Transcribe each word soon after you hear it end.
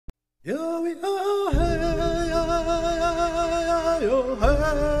Yo, oh, hey, yo, hey, yo, oh,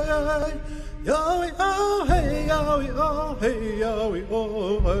 hey, yo, oh, hey, yo,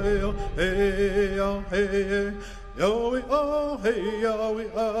 oh, hey, yo, hey, yo, hey, yo, oh, hey, yo, oh,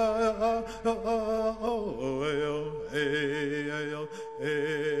 yo, hey, yo,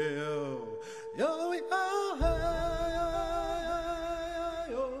 hey, yo, oh, hey, yo, hey,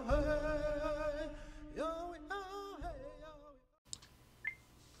 yo, oh, hey,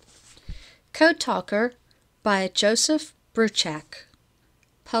 Code Talker by Joseph Bruchac,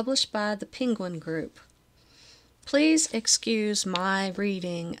 published by the Penguin Group. Please excuse my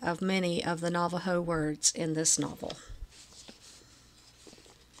reading of many of the Navajo words in this novel.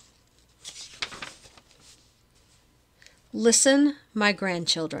 Listen, my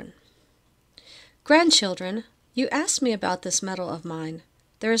grandchildren. Grandchildren, you asked me about this metal of mine.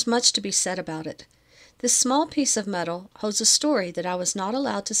 There is much to be said about it. This small piece of metal holds a story that I was not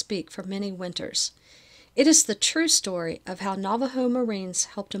allowed to speak for many winters. It is the true story of how Navajo Marines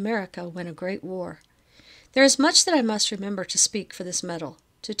helped America win a great war. There is much that I must remember to speak for this metal,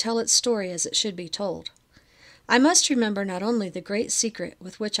 to tell its story as it should be told. I must remember not only the great secret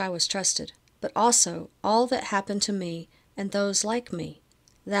with which I was trusted, but also all that happened to me and those like me.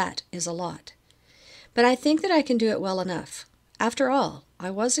 That is a lot. But I think that I can do it well enough. After all,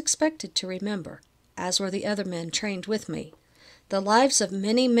 I was expected to remember, as were the other men trained with me. The lives of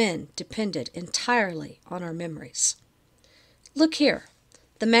many men depended entirely on our memories. Look here.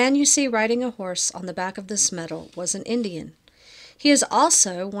 The man you see riding a horse on the back of this medal was an Indian. He is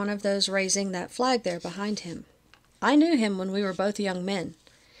also one of those raising that flag there behind him. I knew him when we were both young men.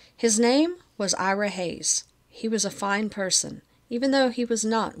 His name was Ira Hayes. He was a fine person, even though he was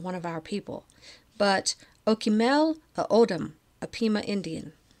not one of our people, but Okimel Odom, a Pima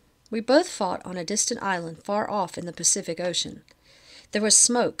Indian. We both fought on a distant island far off in the Pacific Ocean. There was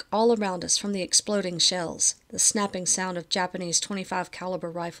smoke all around us from the exploding shells, the snapping sound of Japanese .25 caliber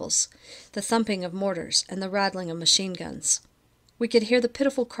rifles, the thumping of mortars, and the rattling of machine guns. We could hear the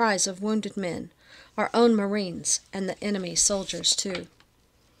pitiful cries of wounded men, our own Marines, and the enemy soldiers too.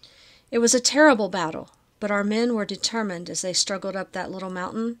 It was a terrible battle, but our men were determined as they struggled up that little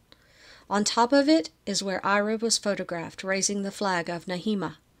mountain. On top of it is where Ira was photographed raising the flag of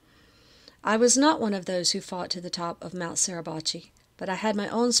Nahima. I was not one of those who fought to the top of Mount Suribachi, but I had my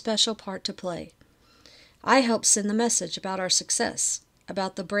own special part to play. I helped send the message about our success,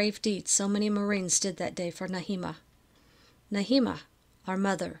 about the brave deeds so many Marines did that day for Nahima. Nahima, our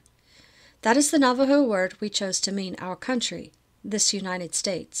mother. That is the Navajo word we chose to mean our country, this United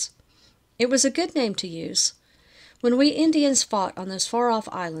States. It was a good name to use. When we Indians fought on those far-off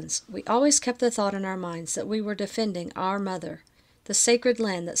islands, we always kept the thought in our minds that we were defending our mother, the sacred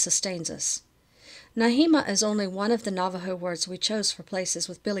land that sustains us. Nahima is only one of the Navajo words we chose for places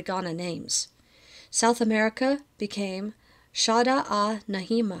with Biligana names. South America became Shada-a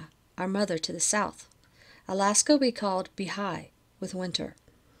Nahima, our mother to the south. Alaska we called Bihai, with winter.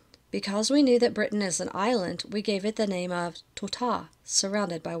 Because we knew that Britain is an island, we gave it the name of Tota,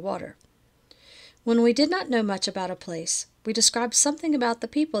 surrounded by water. When we did not know much about a place, we described something about the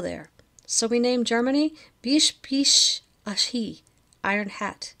people there. So we named Germany Bish Bish Ashi, Iron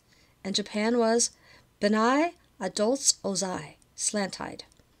Hat, and Japan was Benai Adults Ozai, Slant-eyed.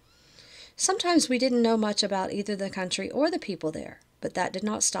 Sometimes we didn't know much about either the country or the people there, but that did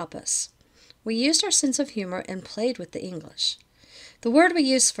not stop us. We used our sense of humor and played with the English. The word we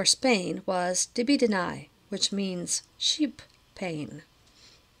used for Spain was Dibidanai, which means sheep pain.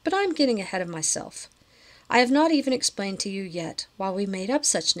 But I'm getting ahead of myself. I have not even explained to you yet why we made up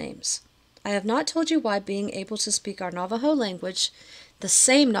such names. I have not told you why being able to speak our Navajo language, the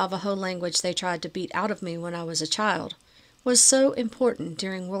same Navajo language they tried to beat out of me when I was a child, was so important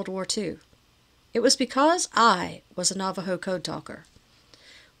during World War II. It was because I was a Navajo code talker.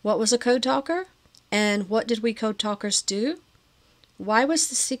 What was a code talker? And what did we code talkers do? Why was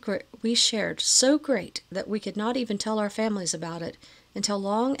the secret we shared so great that we could not even tell our families about it until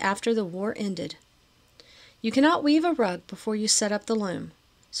long after the war ended? You cannot weave a rug before you set up the loom.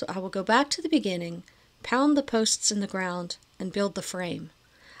 So I will go back to the beginning, pound the posts in the ground, and build the frame.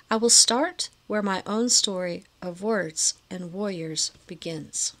 I will start where my own story of words and warriors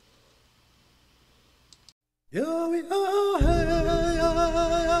begins. yo, oh, hey, yo, hey, yo,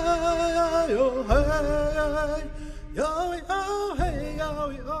 oh, hey, yo, oh,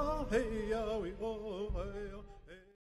 hey, yo, oh, hey, yo.